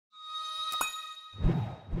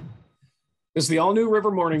This is the all new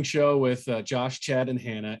River Morning Show with Josh, Chad, and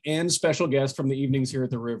Hannah, and special guest from the evenings here at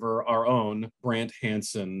the River, our own Brant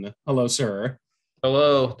Hansen. Hello, sir.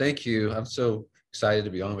 Hello, thank you. I'm so excited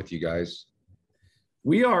to be on with you guys.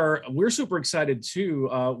 We're super excited too.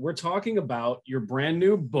 We're talking about your brand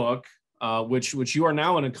new book, which you are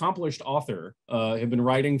now an accomplished author. Have been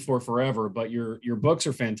writing for forever, but your books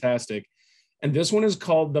are fantastic. And this one is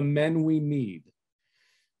called The Men We Need.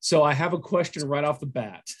 So I have a question right off the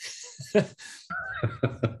bat.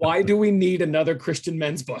 Why do we need another Christian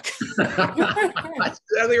men's book? That's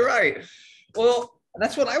exactly right. Well,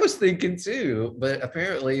 that's what I was thinking too. But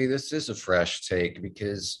apparently, this is a fresh take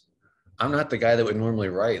because I'm not the guy that would normally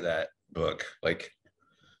write that book. Like,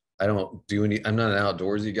 I don't do any. I'm not an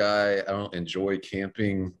outdoorsy guy. I don't enjoy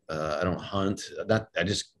camping. I don't hunt. Not.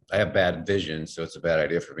 I have bad vision, so it's a bad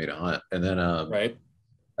idea for me to hunt. And then, Right.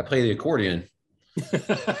 I play the accordion.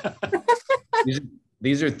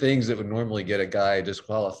 These are things that would normally get a guy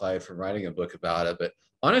disqualified from writing a book about it. But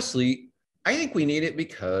honestly, I think we need it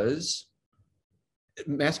because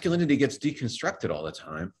masculinity gets deconstructed all the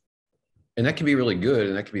time. And that can be really good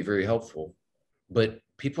and that can be very helpful. But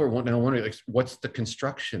people are now wondering, like, what's the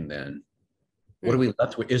construction then? What are we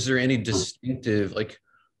left with? Is there any distinctive, like,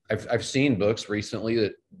 I've seen books recently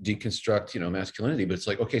that deconstruct, masculinity, but it's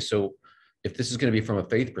like, okay, so if this is going to be from a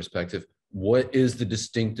faith perspective, what is the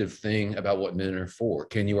distinctive thing about what men are for?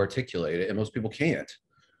 Can you articulate it? And most people can't.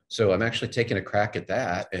 So I'm actually taking a crack at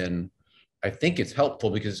that. And I think it's helpful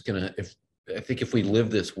because if we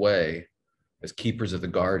live this way as keepers of the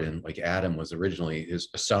garden, like Adam was originally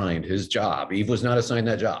assigned his job. Eve was not assigned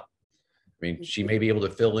that job. I mean, she may be able to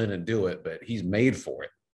fill in and do it, but he's made for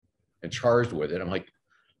it and charged with it. I'm like,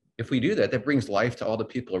 if we do that, that brings life to all the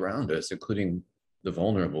people around us, including the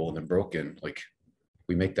vulnerable and the broken. Like,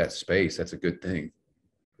 we make that space, that's a good thing.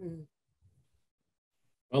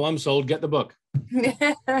 Well, I'm sold. Get the book.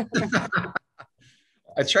 I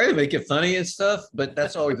try to make it funny and stuff, but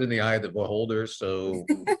that's always in the eye of the beholder. So,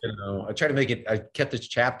 I try to make it, I kept the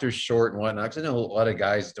chapters short and whatnot, because I know a lot of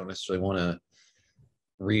guys don't necessarily want to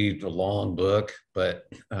read a long book,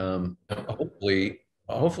 but hopefully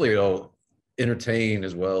it'll entertain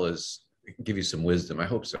as well as give you some wisdom. I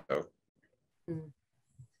hope so.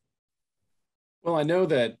 Well, I know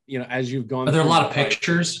that, as you've gone Are there a through lot of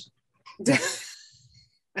pictures?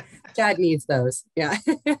 Dad needs those. Yeah.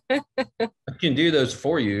 I can do those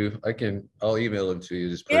for you. I'll email them to you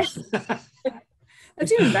this person.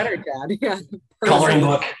 That's even better, Dad. Yeah. Coloring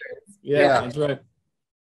book. Yeah, that's right.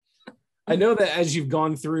 I know that as you've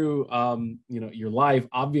gone through, your life,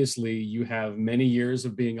 obviously you have many years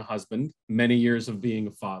of being a husband, many years of being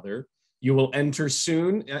a father. You will enter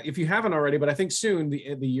soon, if you haven't already, but I think soon,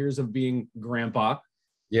 the years of being grandpa.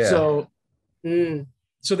 Yeah.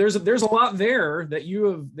 So there's a lot there that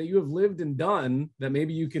you have lived and done that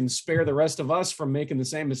maybe you can spare the rest of us from making the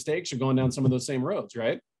same mistakes or going down some of those same roads,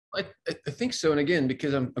 right? I think so. And again,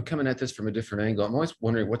 because I'm coming at this from a different angle, I'm always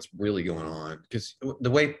wondering what's really going on. Because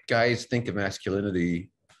the way guys think of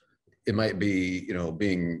masculinity, it might be,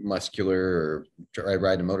 being muscular or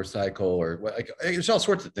riding a motorcycle or there's all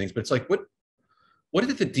sorts of things. But it's like, what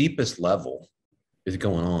at the deepest level is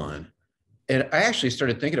going on? And I actually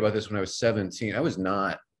started thinking about this when I was 17. I was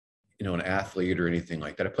not, an athlete or anything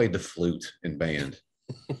like that. I played the flute in band.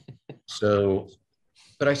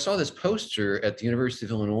 But I saw this poster at the University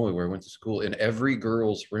of Illinois where I went to school. In every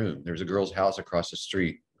girl's room, there was a girl's house across the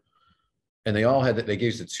street. And they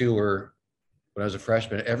gave us a tour when I was a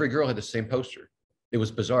freshman. Every girl had the same poster. It was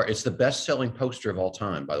bizarre. It's the best-selling poster of all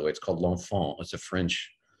time, by the way. It's called L'Enfant. It's a French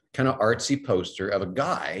kind of artsy poster of a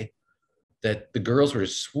guy that the girls were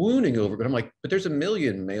just swooning over. But I'm like, but there's a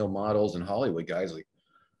million male models and Hollywood guys.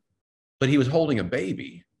 But he was holding a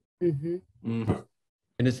baby. Mm-hmm. Mm-hmm.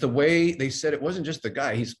 And it's the way they said it wasn't just the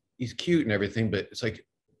guy. He's cute and everything, but it's like,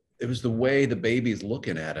 it was the way the baby's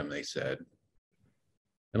looking at him, they said.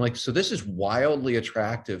 And so this is wildly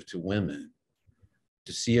attractive to women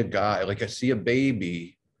to see a guy, I see a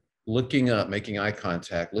baby looking up, making eye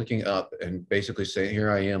contact, looking up and basically saying, here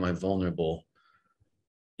I am, I'm vulnerable.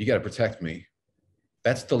 You got to protect me.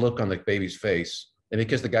 That's the look on the baby's face. And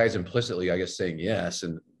because the guy's implicitly, I guess, saying yes.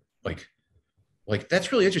 And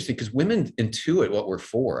that's really interesting because women intuit what we're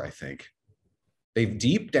for, I think.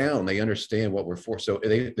 Deep down, they understand what we're for. So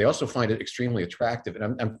they also find it extremely attractive.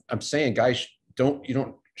 And I'm saying, guys,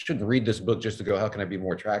 shouldn't read this book just to go, how can I be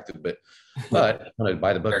more attractive? But I'm going to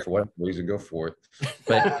buy the book for whatever reason, go for it.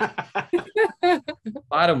 But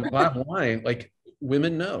bottom line,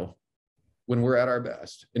 women know when we're at our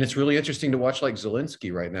best. And it's really interesting to watch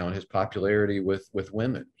Zelensky right now and his popularity with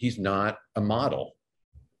women. He's not a model.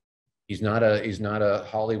 He's not a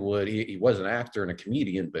Hollywood. He was an actor and a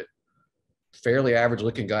comedian, but fairly average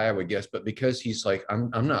looking guy, I would guess. But because he's like,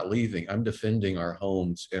 I'm not leaving. I'm defending our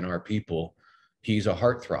homes and our people. He's a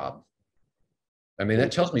heartthrob. I mean,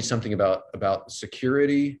 that tells me something about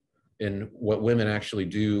security and what women actually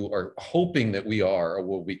do or hoping that we are or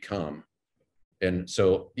will become. And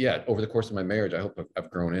so, yeah, over the course of my marriage, I hope I've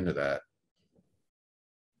grown into that.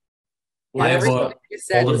 I have everything a you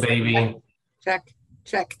said older is baby.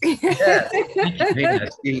 check. Yeah.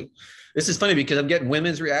 This is funny because I'm getting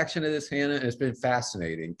women's reaction to this, Hannah, and it's been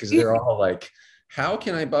fascinating because they're all like, how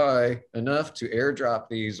can I buy enough to airdrop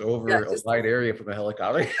these over a wide area from a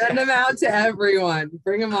helicopter? Send them out to everyone.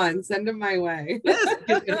 Bring them on. Send them my way.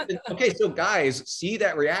 Yes. Okay, so guys see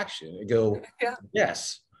that reaction and go,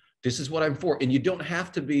 yes, this is what I'm for. And you don't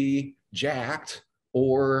have to be jacked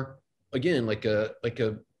or, again,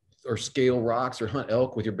 or scale rocks or hunt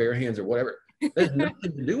elk with your bare hands or whatever. There's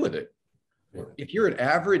nothing to do with it. If you're an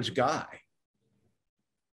average guy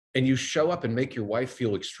and you show up and make your wife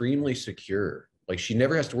feel extremely secure, like she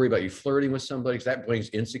never has to worry about you flirting with somebody because that brings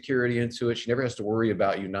insecurity into it. She never has to worry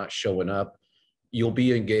about you not showing up. You'll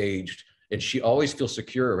be engaged and she always feels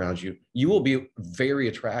secure around you. You will be very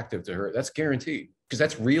attractive to her. That's guaranteed because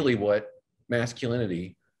that's really what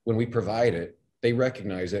masculinity, when we provide it, they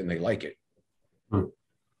recognize it and they like it.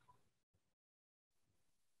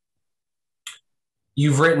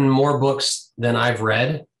 You've written more books than I've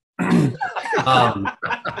read.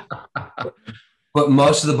 But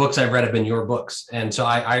most of the books I've read have been your books. And so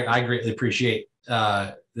I greatly appreciate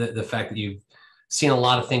the fact that you've seen a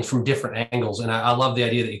lot of things from different angles. And I love the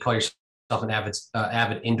idea that you call yourself an avid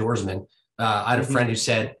indoorsman. I had a friend who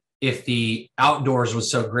said, if the outdoors was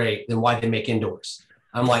so great, then why did they make indoors?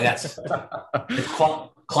 I'm like, it's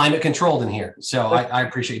climate controlled in here. So I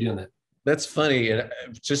appreciate you doing that. That's funny. And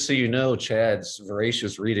just so you know, Chad's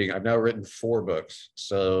voracious reading, I've now written 4 books.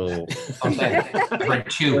 So I've read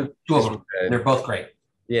two of them. They're both great.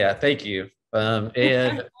 Yeah, thank you.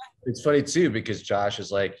 And it's funny too, because Josh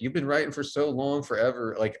is like, you've been writing for so long,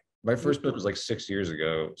 forever. Like my first book was like 6 years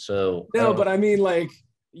ago. So no, but I mean, like,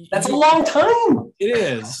 that's a long time. It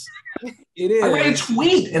is. It is. I read a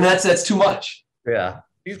tweet, and that's too much. Yeah,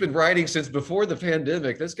 he's been writing since before the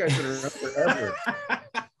pandemic. This guy's been around forever.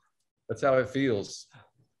 That's how it feels.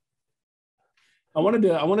 I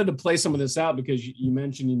wanted to play some of this out because you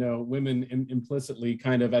mentioned, women implicitly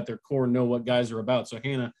kind of at their core know what guys are about. So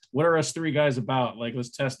Hannah, what are us 3 guys about? Like, let's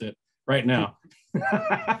test it right now.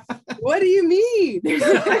 What do you mean? Am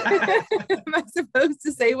I supposed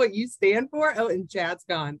to say what you stand for? Oh, and Chad's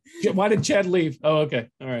gone. Why did Chad leave? Oh, okay.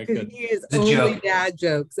 All right, good. He is only dad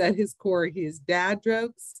jokes. At his core, he is dad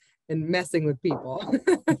jokes and messing with people.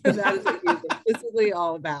 That is what he's implicitly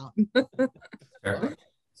all about.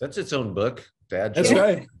 That's its own book, Dad. That's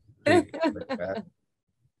right.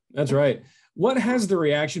 That's right. What has the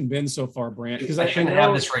reaction been so far, Brant? Because I shouldn't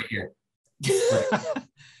have this right here.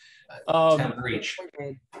 Reach.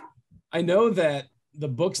 I know that the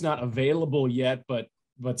book's not available yet, but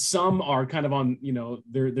some are kind of on,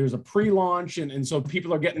 there's a pre-launch and so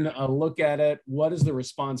people are getting a look at it. What has the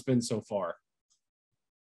response been so far?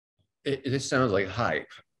 It sounds like hype,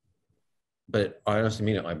 but I honestly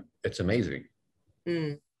mean it. It's amazing.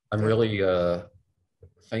 I'm really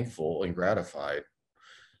thankful and gratified.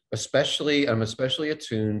 I'm especially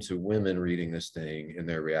attuned to women reading this thing and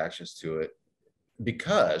their reactions to it,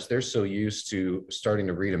 because they're so used to starting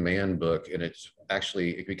to read a man book and it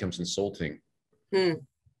becomes insulting.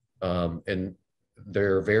 And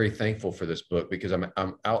they're very thankful for this book because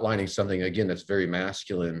I'm outlining something, again, that's very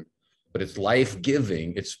masculine, but it's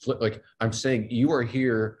life-giving. It's like I'm saying, you are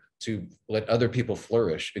here to let other people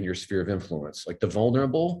flourish in your sphere of influence. Like the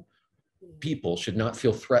vulnerable people should not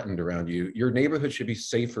feel threatened around you. Your neighborhood should be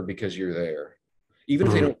safer because you're there, even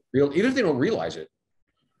if they don't realize it.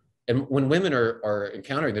 And when women are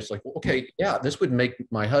encountering this, like, okay, yeah, this would make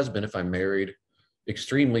my husband, if I'm married,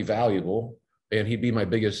 extremely valuable, and he'd be my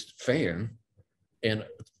biggest fan, and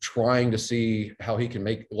trying to see how he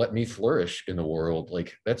can let me flourish in the world.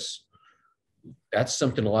 Like that's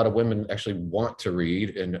something a lot of women actually want to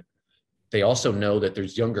read. And they also know that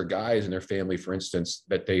there's younger guys in their family, for instance,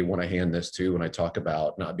 that they want to hand this to when I talk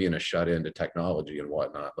about not being a shut-in to technology and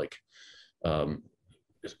whatnot. Like,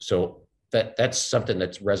 so that's something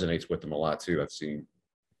that resonates with them a lot too, I've seen.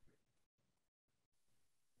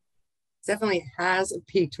 Definitely has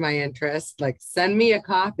piqued my interest. Like, send me a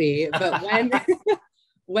copy. But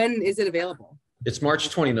when is it available? It's March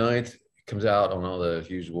 29th. comes out on all the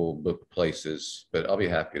usual book places, but I'll be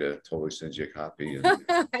happy to totally send you a copy. And,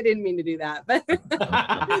 I didn't mean to do that, but,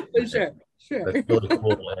 but sure. that's really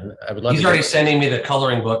cool. And I would love He's already sending me the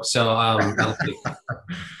coloring book. So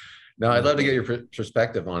no, I'd love to get your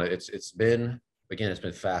perspective on it. It's been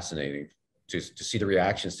fascinating to see the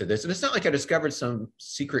reactions to this. And it's not like I discovered some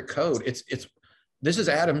secret code. This is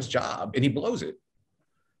Adam's job and he blows it.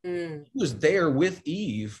 He was there with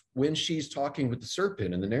Eve when she's talking with the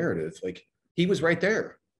serpent in the narrative. Like he was right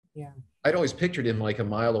there. Yeah. I'd always pictured him like a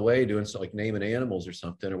mile away doing something like naming animals or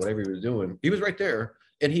something or whatever he was doing. He was right there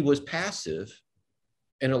and he was passive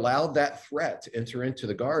and allowed that threat to enter into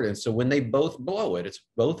the garden. So when they both blow it, it's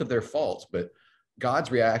both of their faults. But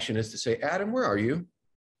God's reaction is to say, Adam, where are you?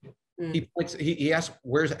 He asks,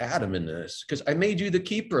 where's Adam in this? Because I made you the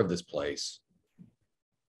keeper of this place.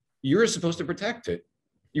 You're supposed to protect it.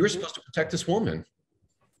 You were supposed to protect this woman.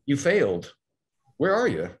 You failed. Where are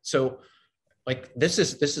you? So like this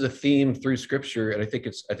is a theme through scripture. And I think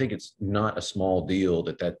it's not a small deal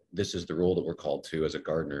that this is the role that we're called to as a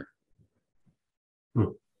gardener.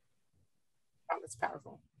 That's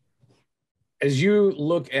powerful. As you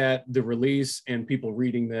look at the release and people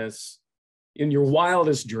reading this, in your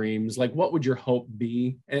wildest dreams, like what would your hope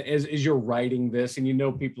be as you're writing this and you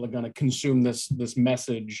know people are going to consume this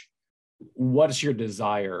message? What's your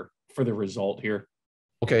desire for the result here?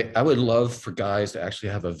 Okay, I would love for guys to actually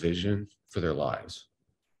have a vision for their lives.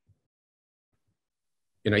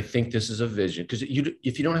 And I think this is a vision because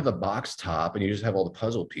if you don't have a box top and you just have all the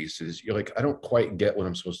puzzle pieces, you're like, I don't quite get what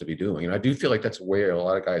I'm supposed to be doing. And I do feel like that's where a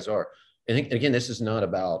lot of guys are. And again, this is not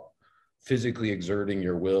about physically exerting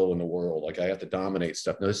your will in the world. Like I have to dominate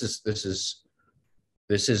stuff. No, this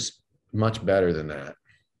is much better than that.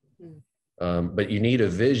 But you need a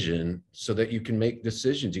vision so that you can make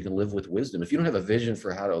decisions. You can live with wisdom. If you don't have a vision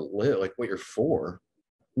for how to live, like what you're for,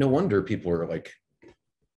 no wonder people are like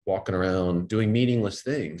walking around doing meaningless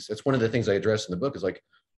things. That's one of the things I address in the book is like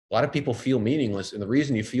a lot of people feel meaningless. And the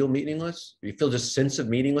reason you feel meaningless, you feel just sense of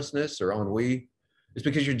meaninglessness or ennui, is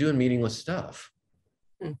because you're doing meaningless stuff.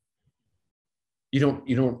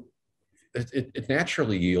 It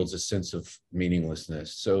naturally yields a sense of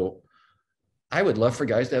meaninglessness. So I would love for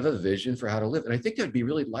guys to have a vision for how to live. And I think that'd be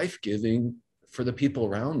really life-giving for the people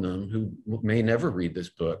around them who may never read this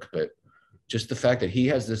book, but just the fact that he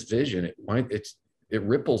has this vision, it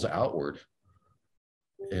ripples outward.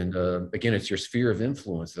 And again, it's your sphere of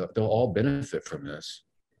influence. They'll all benefit from this.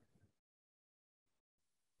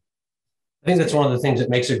 I think that's one of the things that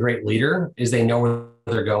makes a great leader is they know where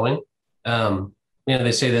they're going.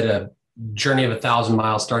 They say that a journey of 1,000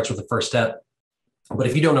 miles starts with the first step. But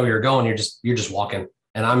if you don't know where you're going, you're just walking.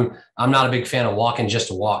 And I'm not a big fan of walking just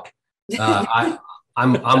to walk.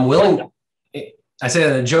 I'm willing. I say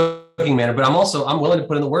that in a joking manner, but I'm willing to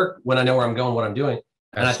put in the work when I know where I'm going, what I'm doing.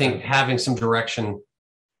 And I think having some direction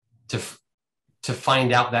to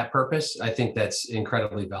find out that purpose, I think that's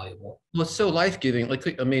incredibly valuable. Well, it's so life-giving.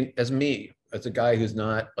 Like, I mean, as a guy who's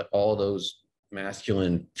not like all those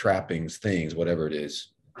masculine trappings, things, whatever it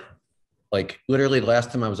is. Like literally the last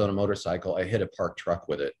time I was on a motorcycle, I hit a parked truck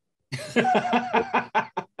with it.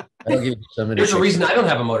 There's a reason I don't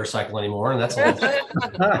have a motorcycle anymore, and that's all.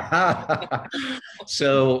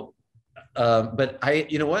 So, but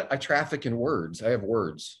you know what? I traffic in words. I have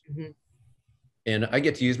words. And I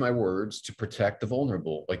get to use my words to protect the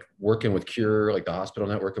vulnerable, like working with Cure, like the hospital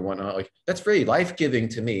network and whatnot. Like that's very life-giving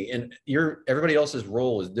to me. And everybody else's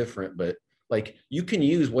role is different, but like you can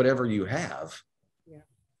use whatever you have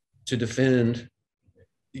to defend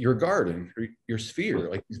your garden, or your sphere,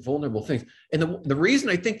 like these vulnerable things. And the reason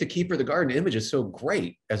I think the Keeper of the Garden image is so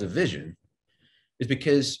great as a vision is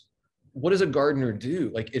because what does a gardener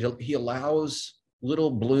do? Like he allows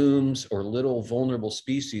little blooms or little vulnerable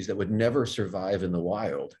species that would never survive in the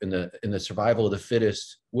wild, in the survival of the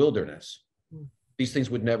fittest wilderness. These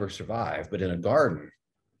things would never survive, but in a garden,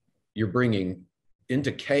 you're bringing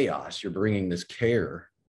into chaos, you're bringing this care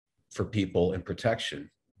for people and protection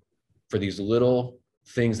for these little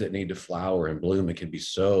things that need to flower and bloom. It can be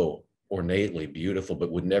so ornately beautiful,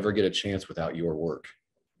 but would never get a chance without your work.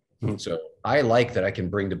 So I like that I can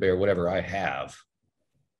bring to bear whatever I have.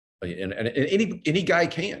 And any guy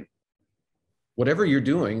can. Whatever you're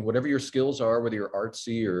doing, whatever your skills are, whether you're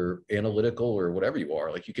artsy or analytical or whatever you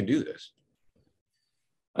are, like you can do this.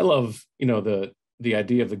 I love, the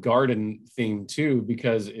idea of the garden theme too,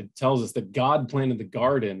 because it tells us that God planted the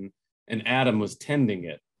garden and Adam was tending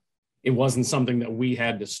it. It wasn't something that we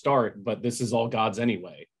had to start, but this is all God's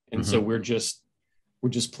anyway. And so we're just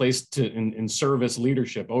placed in service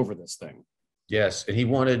leadership over this thing. Yes, and he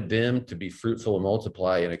wanted them to be fruitful and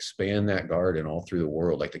multiply and expand that garden all through the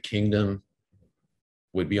world. Like the kingdom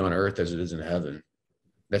would be on earth as it is in heaven.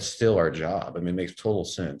 That's still our job. I mean, it makes total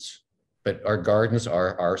sense. But our gardens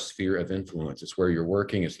are our sphere of influence. It's where you're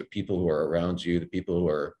working. It's the people who are around you, the people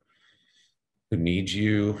who need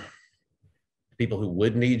you, the people who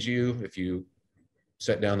would need you if you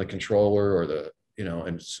set down the controller or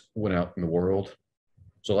and went out in the world.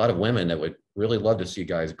 So a lot of women that would really love to see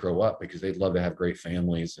guys grow up because they'd love to have great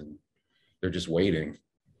families and they're just waiting.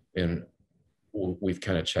 And we've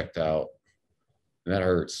kind of checked out. And that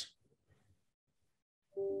hurts.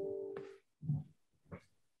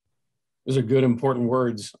 Those are good, important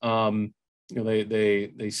words.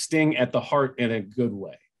 They sting at the heart in a good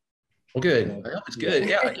way. Well, good. I know it's good.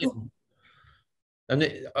 Yeah. I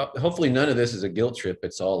mean, hopefully none of this is a guilt trip.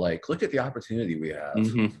 It's all like, look at the opportunity we have.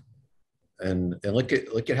 Mm-hmm. And look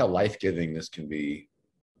at how life-giving this can be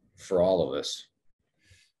for all of us.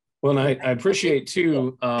 Well, and I appreciate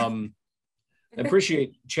too. I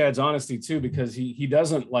appreciate Chad's honesty too, because he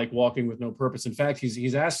doesn't like walking with no purpose. In fact,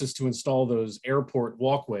 he's asked us to install those airport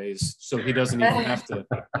walkways so he doesn't even have to.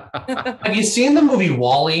 Have you seen the movie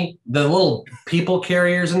WALL-E? The little people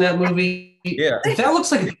carriers in that movie? Yeah, that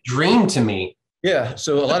looks like a dream to me. Yeah,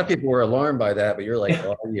 so a lot of people were alarmed by that, but you're like,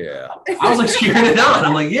 oh yeah. I was like cheering it on.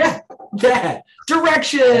 I'm like, yeah, that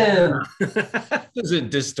direction. This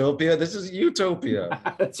isn't dystopia. This is utopia.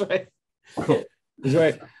 That's right. That's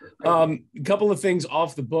right. A couple of things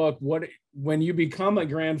off the book. When you become a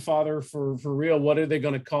grandfather for real, what are they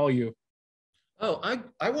going to call you? Oh,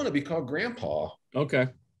 I want to be called Grandpa. Okay.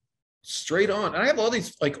 Straight on. And I have all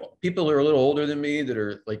these like people who are a little older than me that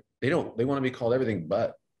are like they want to be called everything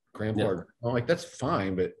but Grandpa. Yeah. I'm like, that's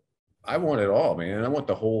fine, but I want it all, man. I want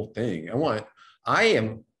the whole thing. I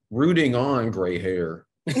am rooting on gray hair.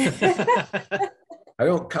 I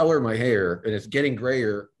don't color my hair and it's getting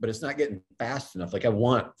grayer, but it's not getting fast enough. Like I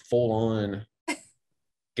want full on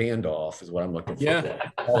Gandalf is what I'm looking for. Yeah.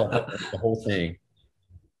 The whole thing.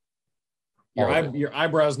 Your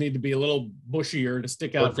eyebrows need to be a little bushier to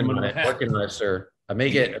stick out from under the hat. Working on it, sir. I may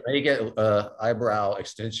get eyebrow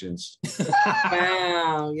extensions.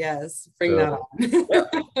 Wow. Yes. Bring that on.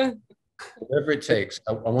 Yeah. Whatever it takes.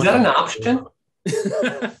 I want is that an option?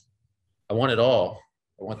 I want it all.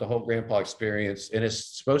 I want the whole grandpa experience. And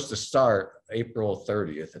it's supposed to start April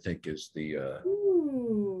 30th, I think is the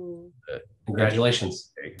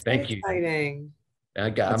congratulations. Thank you. Exciting. And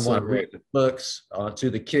I'm going to read the books to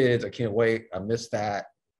the kids. I can't wait. I miss that.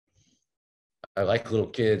 I like little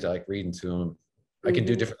kids. I like reading to them. I can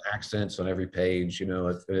do different accents on every page.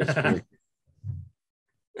 It's really...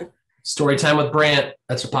 Story time with Brant.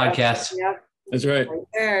 That's a podcast. Yep. That's right. Right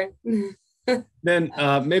there. Then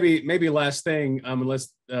maybe last thing,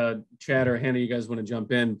 unless Chad or Hannah, you guys want to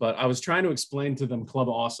jump in, but I was trying to explain to them Club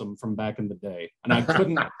Awesome from back in the day, and I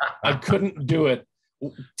couldn't do it.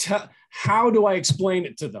 How do I explain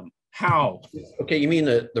it to them? How? Okay, you mean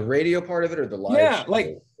the radio part of it or the live? Yeah,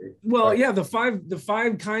 show? Yeah, the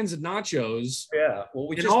five kinds of nachos. Yeah,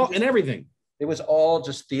 well, and everything. It was all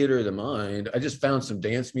just theater of the mind. I just found some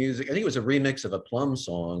dance music. I think it was a remix of a Plum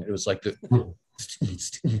song. It was like the,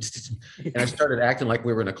 and I started acting like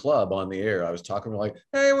we were in a club on the air. I was talking like,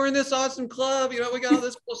 "Hey, we're in this awesome club. We got all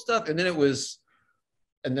this cool stuff." And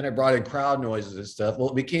then I brought in crowd noises and stuff. Well,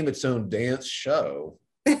 it became its own dance show.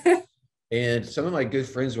 And some of my good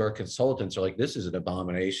friends who are consultants are like, "This is an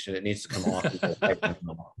abomination. It needs to come off."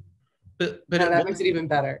 But that makes it even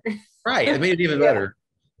better. Right. It made it even better.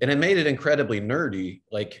 And it made it incredibly nerdy.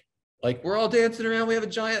 Like we're all dancing around. We have a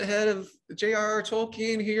giant head of J.R.R.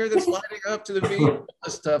 Tolkien here that's lighting up to the beat. All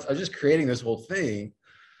this stuff. I was just creating this whole thing.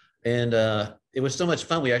 And it was so much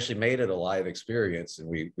fun. We actually made it a live experience. And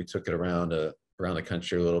we took it around the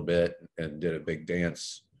country a little bit and did a big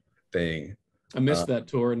dance thing. I missed that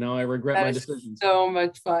tour. Now I regret my decisions. So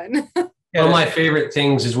much fun. One of my favorite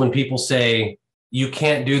things is when people say, you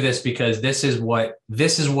can't do this because this is what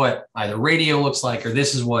either radio looks like, or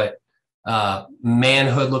this is what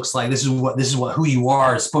manhood looks like. This is what who you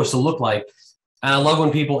are is supposed to look like. And I love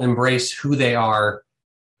when people embrace who they are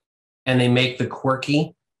and they make the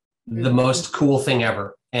quirky the most cool thing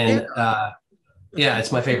ever. And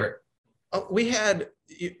it's my favorite. We had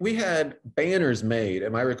banners made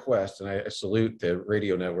at my request, and I salute the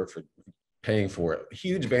radio network for paying for it.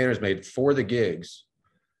 Huge banners made for the gigs.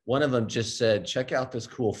 One of them just said, "Check out this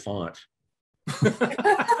cool font."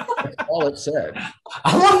 That's all it said.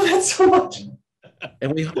 I love that so much.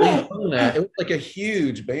 And we hung that. It was like a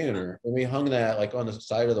huge banner, and we hung that like on the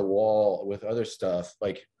side of the wall with other stuff.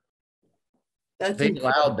 Like they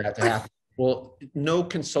allowed that to happen. Well, no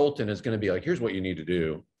consultant is going to be like, "Here's what you need to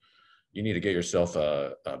do." you need to get yourself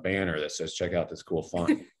a banner that says, check out this cool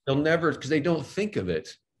font. They'll never, because they don't think of it.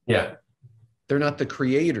 Yeah. They're not the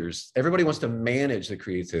creators. Everybody wants to manage the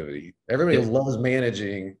creativity. Everybody loves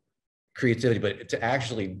managing creativity, but to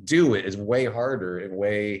actually do it is way harder and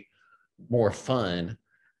way more fun.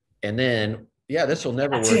 And then, yeah, this will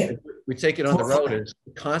never work. We take it on the road, and it's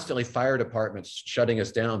constantly fire departments shutting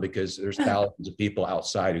us down because there's thousands of people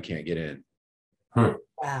outside who can't get in.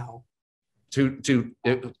 Wow.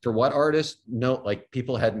 For what artist? No, like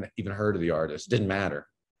people hadn't even heard of the artist. Didn't matter.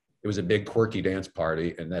 It was a big quirky dance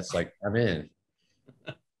party, and that's like, I'm in.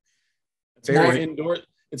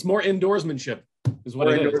 It's more indoorsmanship, is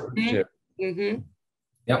what it is. Mm-hmm.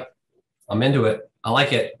 Yep. I'm into it. I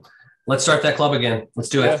like it. Let's start that club again. Let's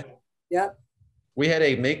do it. Yep. We had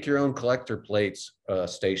a make your own collector plates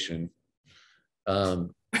station.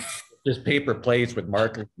 Just paper plates with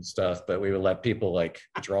markers and stuff, but we would let people like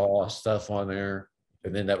draw stuff on there.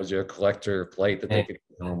 And then that was your collector plate that they could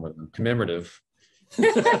go home with them. Commemorative.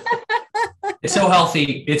 It's so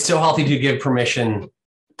healthy. It's so healthy to give permission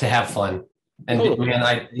to have fun. And Totally.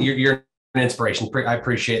 man, you're an inspiration. I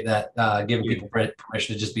appreciate that. Giving people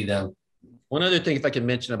permission to just be them. One other thing, if I can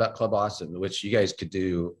mention about Club Austin, which you guys could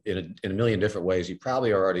do in a million different ways, you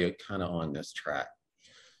probably are already kind of on this track.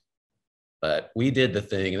 But we did the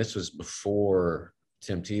thing, and this was before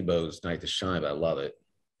Tim Tebow's Night to Shine, but I love it,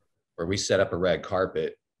 where we set up a red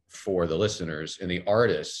carpet for the listeners, and the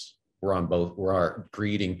artists were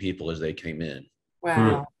greeting people as they came in.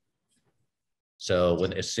 Wow. So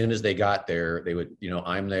as soon as they got there, they would,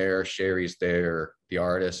 I'm there, Sherry's there, the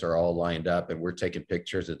artists are all lined up, and we're taking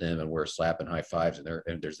pictures of them, and we're slapping high fives,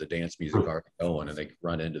 and there's the dance music already going, and they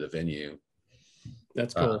run into the venue.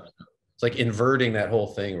 That's cool. It's like inverting that whole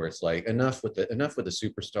thing where it's like enough with the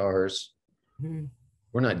superstars. Mm-hmm.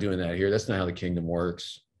 We're not doing that here. That's not how the kingdom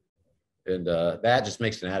works. And that just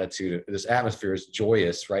makes an attitude. This atmosphere is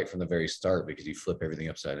joyous right from the very start because you flip everything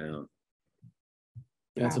upside down.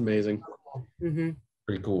 That's amazing. Mm-hmm.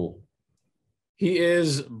 Pretty cool. He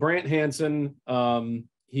is Brant Hansen.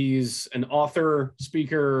 He's an author,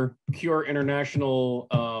 speaker, pure international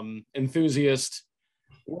enthusiast,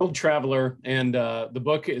 world traveler, and the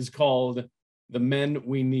book is called The Men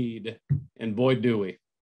We Need, and boy, do we.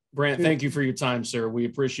 Brant, thank you for your time, sir. We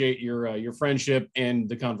appreciate your friendship and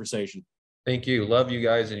the conversation. Thank you. Love you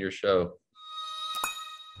guys and your show.